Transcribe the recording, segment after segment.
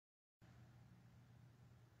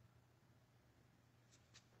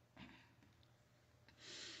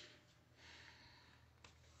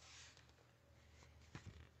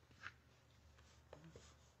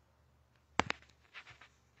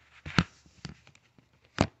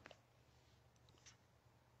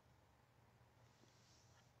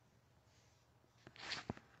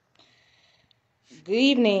Good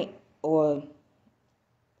evening, or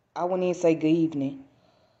I wouldn't even say good evening.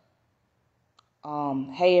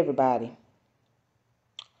 Hey everybody,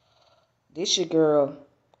 this your girl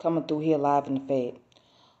coming through here live in the Fed.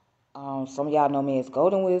 Some of y'all know me as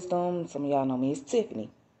Golden Wisdom. Some of y'all know me as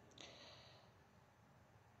Tiffany.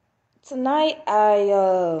 Tonight I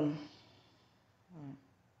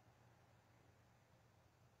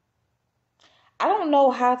don't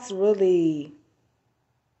know how to really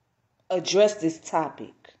address this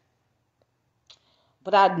topic,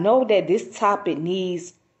 but I know that this topic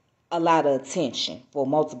needs a lot of attention for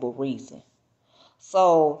multiple reasons.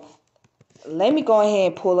 So let me go ahead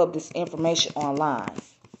and pull up this information online.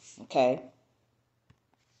 Okay.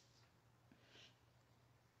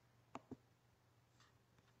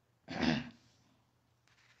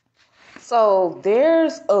 So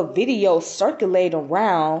there's a video circulating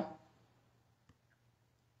around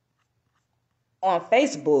on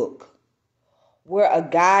Facebook where a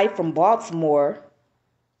guy from Baltimore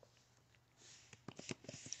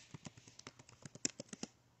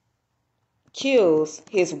kills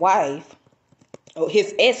his wife, or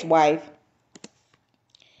his ex-wife,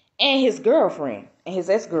 and his girlfriend, and his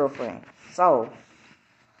ex-girlfriend. So,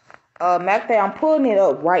 matter of fact, I'm pulling it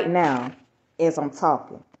up right now as I'm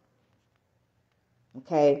talking.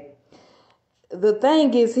 Okay. The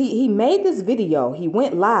thing is, he made this video. He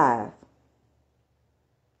went live.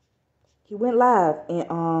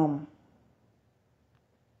 And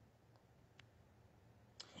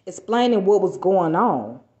explaining what was going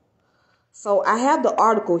on. So I have the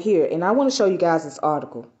article here, and I want to show you guys this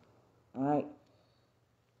article. All right.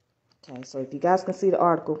 Okay, so if you guys can see the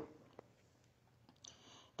article.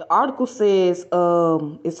 The article says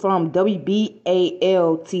it's from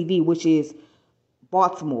WBAL TV, which is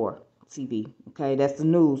Baltimore TV. Okay, that's the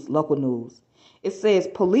news, local news. It says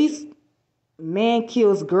police man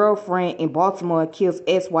kills girlfriend in Baltimore, kills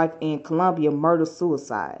ex-wife in Columbia, murder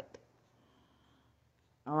suicide.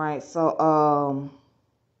 All right, so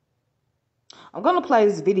I'm gonna play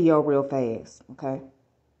this video real fast. Okay.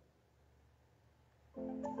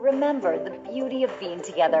 Remember the beauty of being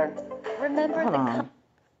together. Remember Hold on.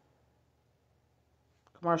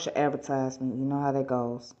 Commercial advertisement. You know how that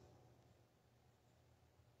goes.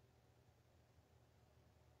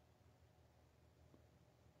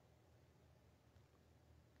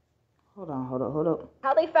 Hold up.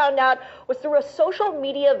 How they found out was through a social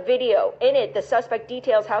media video. In it, the suspect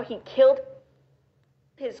details how he killed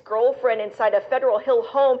his girlfriend inside a Federal Hill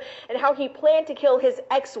home and how he planned to kill his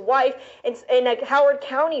ex-wife in a Howard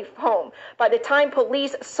County home. By the time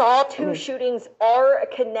police saw two shootings are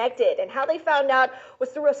connected, and how they found out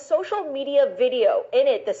was through a social media video. In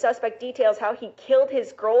it, the suspect details how he killed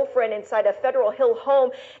his girlfriend inside a Federal Hill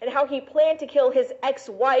home and how he planned to kill his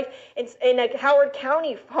ex-wife in a Howard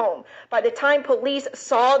County home. By the time police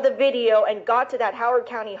saw the video and got to that Howard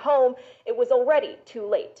County home, it was already too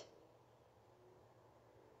late.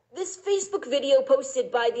 This Facebook video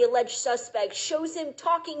posted by the alleged suspect shows him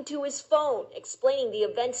talking to his phone, explaining the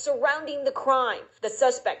events surrounding the crime. The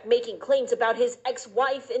suspect making claims about his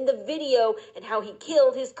ex-wife in the video and how he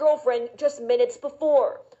killed his girlfriend just minutes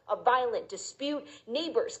before. A violent dispute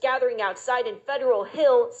neighbors gathering outside in Federal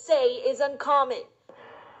Hill say is uncommon.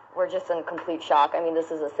 We're just in complete shock. I mean,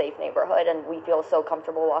 this is a safe neighborhood, and we feel so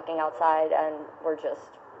comfortable walking outside, and we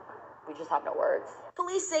just have no words.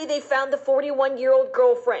 Police say they found the 41-year-old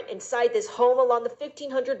girlfriend inside this home along the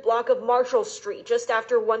 1500 block of Marshall Street just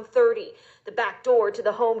after 1:30. The back door to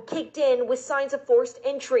the home kicked in with signs of forced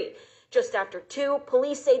entry. Just after 2,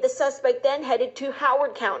 police say the suspect then headed to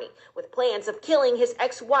Howard County with plans of killing his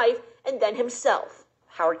ex-wife and then himself.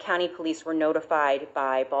 Howard County police were notified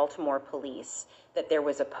by Baltimore police that there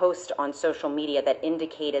was a post on social media that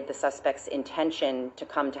indicated the suspect's intention to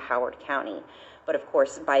come to Howard County. But of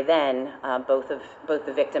course, by then, both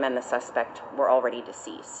the victim and the suspect were already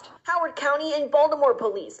deceased. Howard County and Baltimore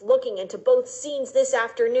police looking into both scenes this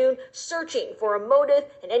afternoon, searching for a motive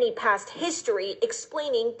and any past history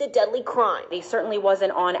explaining the deadly crime. He certainly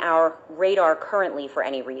wasn't on our radar currently for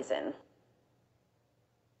any reason.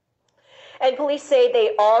 And police say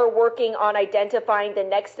they are working on identifying the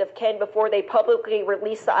next of kin before they publicly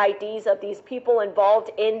release the IDs of these people involved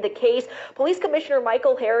in the case. Police Commissioner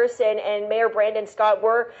Michael Harrison and Mayor Brandon Scott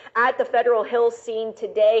were at the Federal Hill scene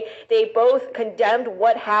today. They both condemned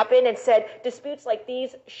what happened and said disputes like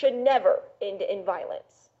these should never end in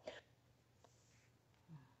violence.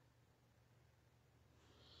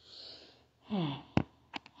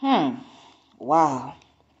 Wow.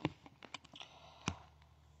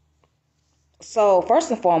 So,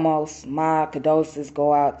 first and foremost, my condolences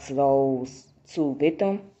go out to those two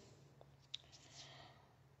victims.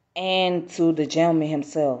 and to the gentleman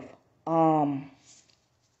himself.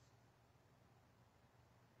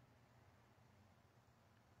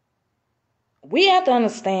 We have to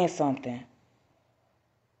understand something.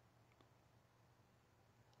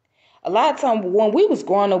 A lot of times when we was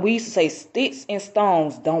growing up, we used to say sticks and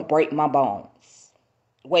stones don't break my bones.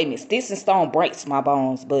 Wait a minute, sticks and stone breaks my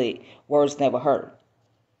bones, but words never hurt.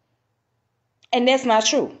 And that's not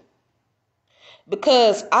true.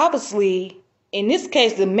 Because obviously, in this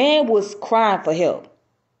case, the man was crying for help.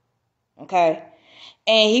 Okay?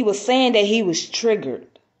 And he was saying that he was triggered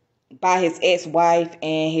by his ex-wife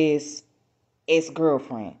and his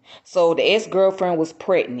ex-girlfriend. So the ex-girlfriend was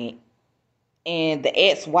pregnant. And the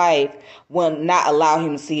ex-wife would not allow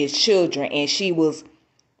him to see his children. And she was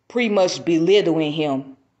pretty much belittling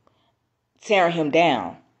him, tearing him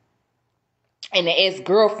down. And the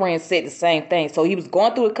ex-girlfriend said the same thing. So he was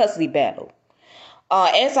going through a custody battle.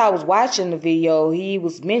 As I was watching the video, he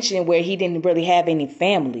was mentioning where he didn't really have any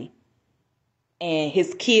family. And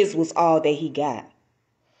his kids was all that he got.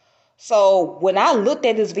 So when I looked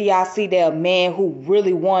at this video, I see that a man who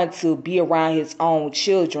really wanted to be around his own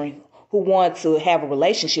children, who wanted to have a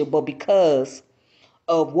relationship, but because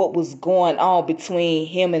of what was going on between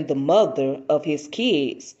him and the mother of his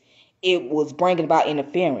kids, it was bringing about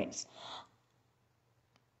interference.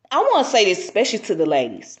 I want to say this especially to the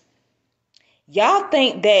ladies. Y'all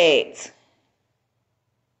think that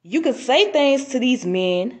you can say things to these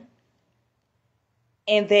men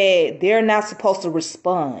and that they're not supposed to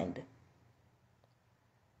respond.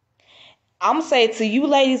 I'm going to say to you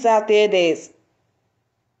ladies out there that's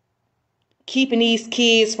keeping these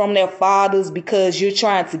kids from their fathers because you're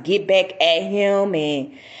trying to get back at him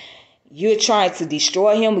and you're trying to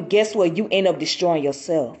destroy him, but guess what? You end up destroying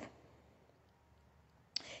yourself.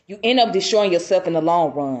 You end up destroying yourself in the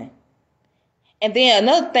long run. And then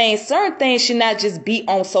another thing, certain things should not just be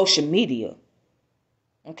on social media.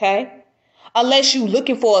 Okay? Unless you're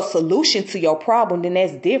looking for a solution to your problem, then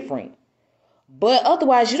that's different. But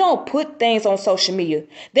otherwise, you don't put things on social media.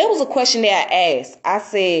 There was a question that I asked. I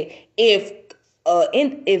said, if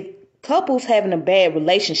couples having a bad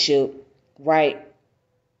relationship, right,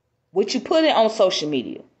 would you put it on social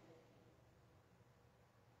media?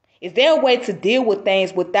 Is there a way to deal with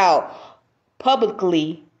things without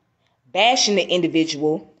publicly bashing the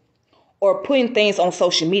individual or putting things on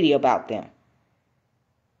social media about them?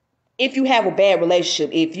 If you have a bad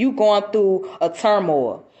relationship, if you're going through a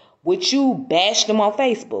turmoil, would you bash them on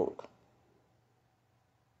Facebook?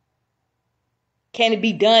 Can it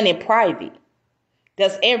be done in private?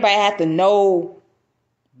 Does everybody have to know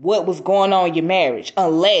what was going on in your marriage?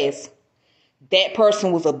 Unless that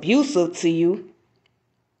person was abusive to you.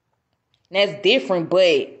 That's different,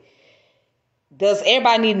 but does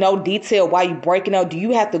everybody need to know detail why you breaking up? Do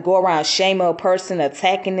you have to go around shaming a person,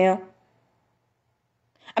 attacking them?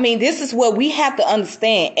 I mean, this is what we have to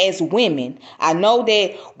understand as women. I know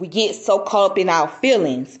that we get so caught up in our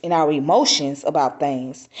feelings, in our emotions about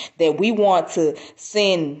things, that we want to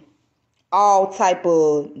send all type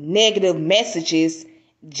of negative messages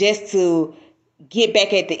just to get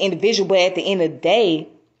back at the individual. But at the end of the day,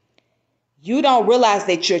 you don't realize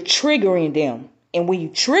that you're triggering them. And when you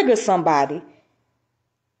trigger somebody,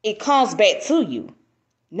 it comes back to you.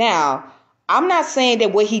 Now, I'm not saying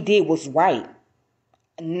that what he did was right.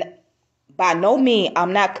 By no means,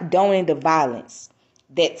 I'm not condoning the violence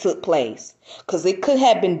that took place. Because it could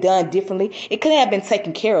have been done differently. It could have been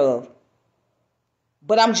taken care of.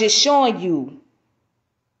 But I'm just showing you.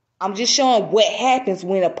 I'm just showing what happens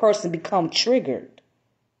when a person becomes triggered.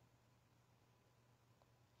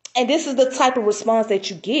 And this is the type of response that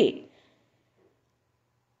you get.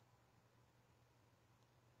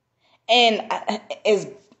 And as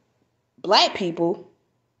black people,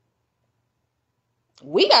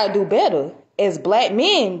 we got to do better. As black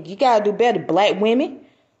men, you got to do better. Black women,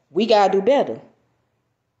 we got to do better.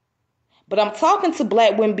 But I'm talking to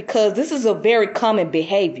black women because this is a very common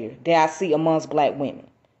behavior that I see amongst black women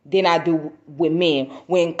than I do with men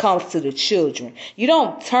when it comes to the children. You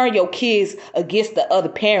don't turn your kids against the other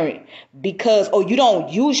parent because, or you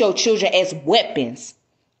don't use your children as weapons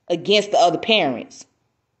against the other parents.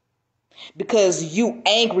 Because you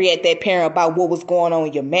angry at that parent about what was going on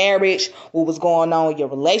in your marriage, what was going on in your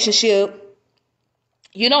relationship.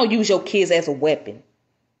 You don't use your kids as a weapon.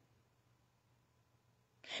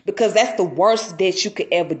 Because that's the worst that you could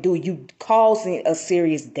ever do. You causing a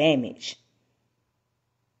serious damage.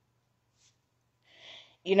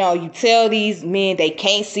 You know, you tell these men they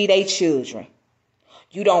can't see their children.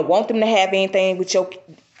 You don't want them to have anything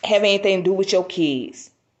to do with your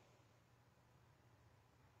kids.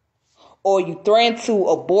 Or you threaten to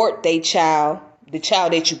abort their child the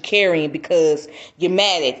child that you carrying because you're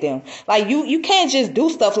mad at them. Like you can't just do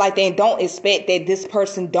stuff like that and don't expect that this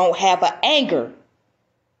person don't have an anger.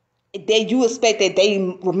 That you expect that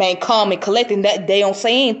they remain calm and collected, that they don't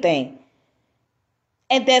say anything.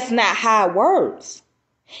 And that's not how it works.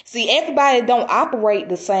 See, everybody don't operate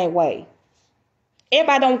the same way.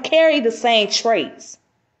 Everybody don't carry the same traits.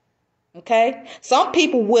 Okay? Some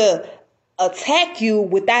people will attack you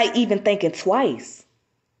without even thinking twice.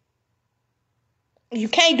 You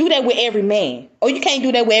can't do that with every man. Or you can't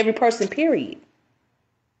do that with every person, period.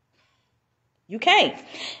 You can't.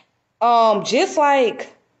 Just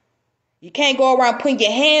like you can't go around putting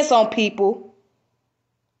your hands on people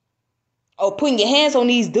or putting your hands on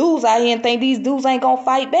these dudes out here and think these dudes ain't gonna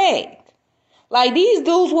fight back. Like, these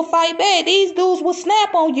dudes will fight back. These dudes will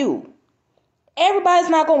snap on you. Everybody's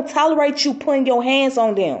not gonna tolerate you putting your hands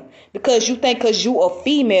on them because you think because you a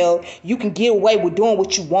female you can get away with doing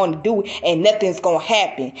what you want to do and nothing's gonna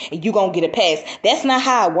happen and you gonna get a pass. That's not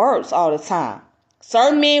how it works all the time.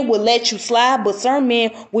 Certain men will let you slide, but certain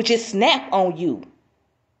men will just snap on you.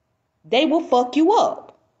 They will fuck you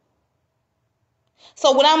up.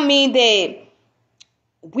 So what I mean that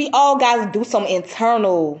we all got to do some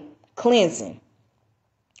internal cleansing.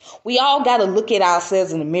 We all got to look at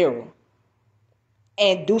ourselves in the mirror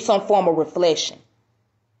and do some form of reflection.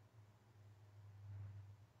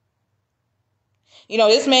 You know,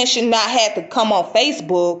 this man should not have to come on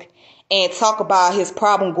Facebook and talk about his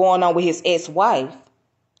problem going on with his ex-wife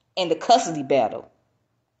and the custody battle.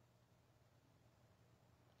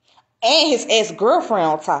 And his ex-girlfriend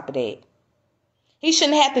on top of that. He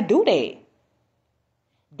shouldn't have to do that.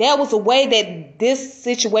 There was a way that this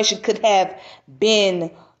situation could have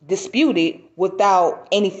been disputed without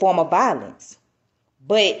any form of violence.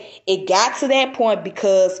 But it got to that point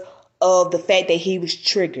because of the fact that he was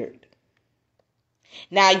triggered.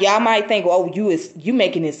 Now, y'all might think, oh, you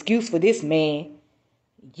making an excuse for this man.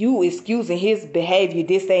 You excusing his behavior,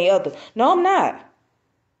 this, that, and other. No, I'm not.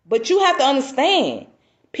 But you have to understand,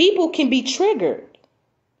 people can be triggered.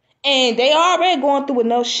 And they already going through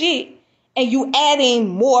enough shit. And you adding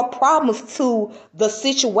more problems to the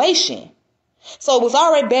situation. So it was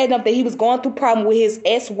already bad enough that he was going through problem with his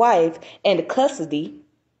ex-wife and the custody.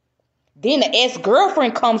 Then the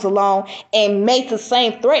ex-girlfriend comes along and makes the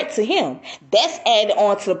same threat to him. That's added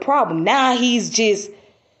on to the problem. Now he's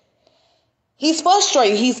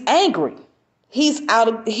frustrated. He's angry.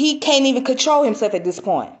 He can't even control himself at this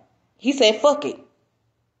point. He said, fuck it.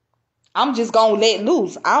 I'm just gonna let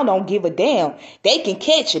loose. I don't give a damn. They can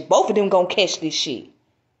catch it. Both of them gonna catch this shit.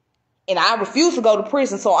 And I refuse to go to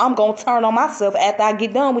prison, so I'm gonna turn on myself after I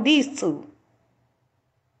get done with these two.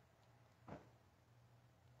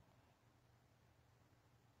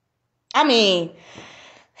 I mean,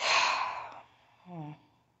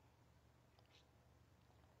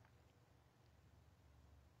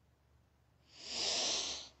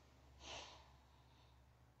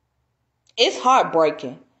 it's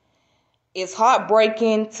heartbreaking. It's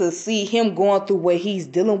heartbreaking to see him going through what he's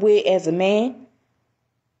dealing with as a man.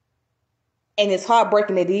 And it's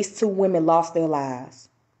heartbreaking that these two women lost their lives.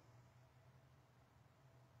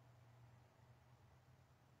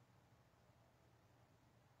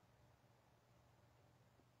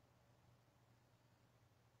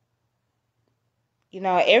 You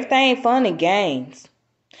know, everything ain't fun and games.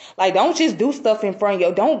 Like, don't just do stuff in front of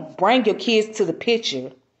you. Don't bring your kids to the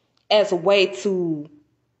picture as a way to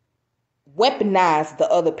weaponize the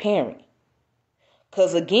other parent.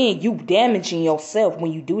 Because, again, you damaging yourself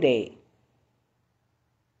when you do that.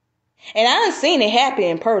 And I done seen it happen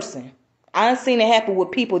in person. I done seen it happen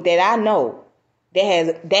with people that I know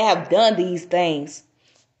that have done these things.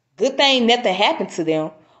 Good thing nothing happened to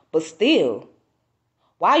them, but still.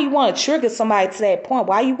 Why you want to trigger somebody to that point?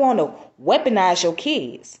 Why you want to weaponize your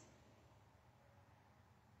kids?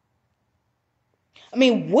 I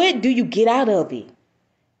mean, what do you get out of it?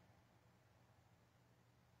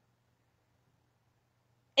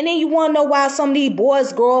 And then you want to know why some of these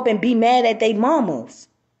boys grow up and be mad at their mamas.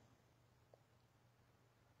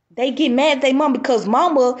 They get mad at their mama because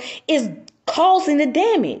mama is causing the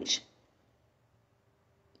damage.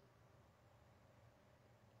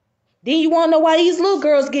 Then you want to know why these little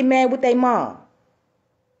girls get mad with their mom.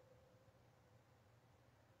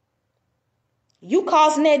 You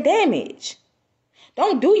causing that damage.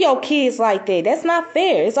 Don't do your kids like that. That's not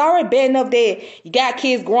fair. It's already bad enough that you got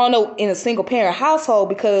kids growing up in a single parent household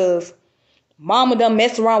because mama done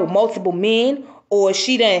messed around with multiple men, or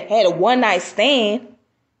she done had a one night stand,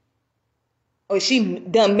 or she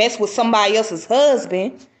done messed with somebody else's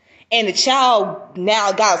husband, and the child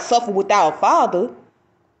now got to suffer without a father.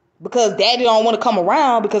 because daddy don't want to come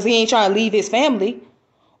around because he ain't trying to leave his family,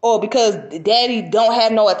 or because daddy don't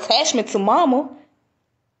have no attachment to mama,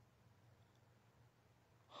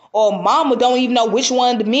 or mama don't even know which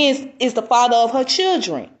one of the men is the father of her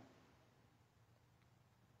children.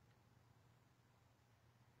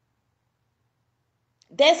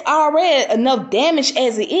 That's already enough damage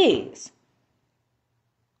as it is.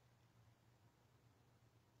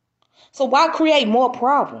 So why create more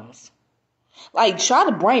problems? Like, try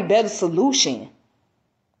to bring better solution.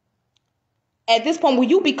 At this point, when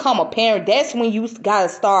you become a parent, that's when you gotta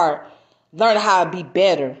start learning how to be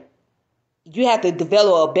better. You have to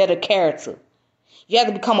develop a better character. You have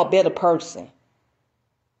to become a better person.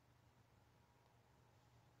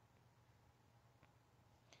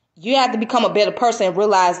 You have to become a better person and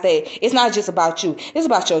realize that it's not just about you. It's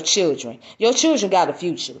about your children. Your children got a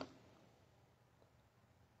future.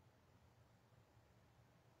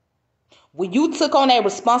 When you took on that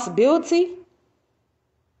responsibility,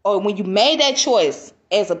 or when you made that choice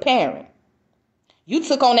as a parent, you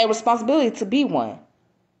took on that responsibility to be one.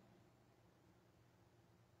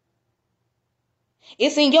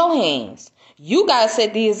 It's in your hands. You got to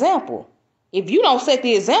set the example. If you don't set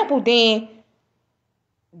the example, then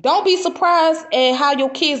don't be surprised at how your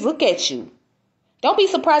kids look at you. Don't be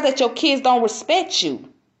surprised that your kids don't respect you.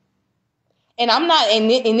 And I'm not,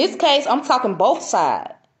 in this case, I'm talking both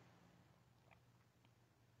sides.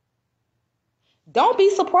 Don't be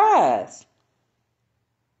surprised.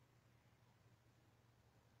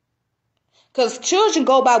 Because children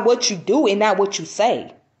go by what you do and not what you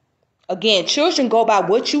say. Again, children go by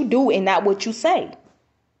what you do and not what you say.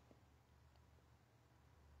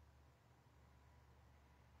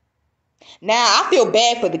 Now, I feel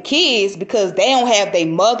bad for the kids because they don't have their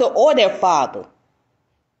mother or their father.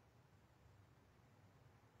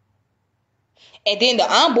 And then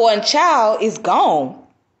the unborn child is gone.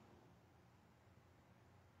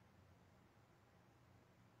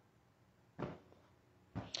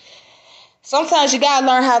 Sometimes you got to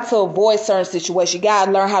learn how to avoid certain situations. You got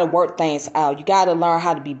to learn how to work things out. You got to learn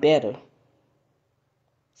how to be better.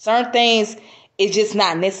 Certain things is just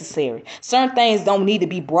not necessary. Certain things don't need to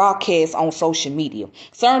be broadcast on social media.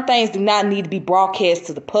 Certain things do not need to be broadcast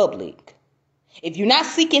to the public. If you're not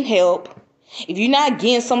seeking help, if you're not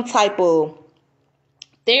getting some type of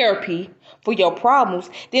therapy for your problems,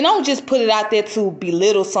 then don't just put it out there to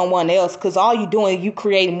belittle someone else, because all you're doing is you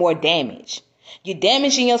creating more damage. You're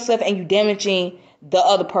damaging yourself and you're damaging the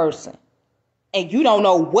other person. And you don't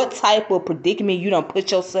know what type of predicament you done put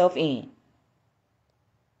yourself in.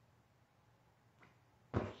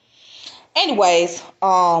 Anyways,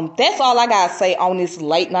 that's all I gotta say on this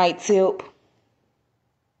late night tip.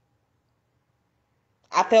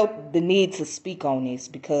 I felt the need to speak on this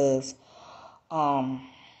because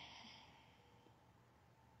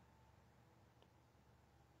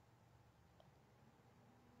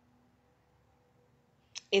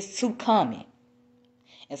it's too common.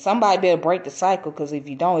 And somebody better break the cycle, because if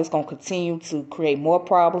you don't, it's going to continue to create more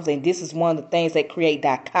problems. And this is one of the things that create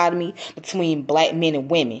dichotomy between black men and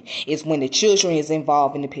women, is when the children is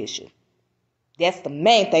involved in the picture. That's the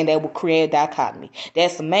main thing that will create a dichotomy.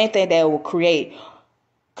 That's the main thing that will create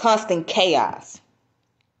constant chaos.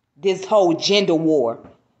 This whole gender war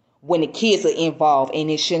when the kids are involved, and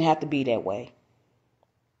it shouldn't have to be that way.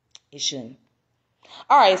 It shouldn't.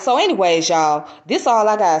 Alright, so anyways, y'all, this is all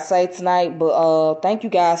I gotta say tonight. But thank you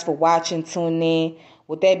guys for watching, tuning in.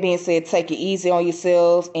 With that being said, take it easy on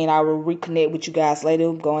yourselves, and I will reconnect with you guys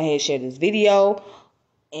later. Go ahead and share this video,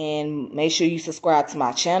 and make sure you subscribe to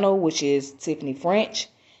my channel, which is Tiffany French.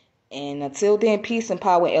 And until then, peace and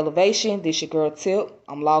power and elevation. This your girl Tip.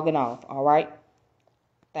 I'm logging off. Alright,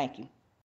 thank you.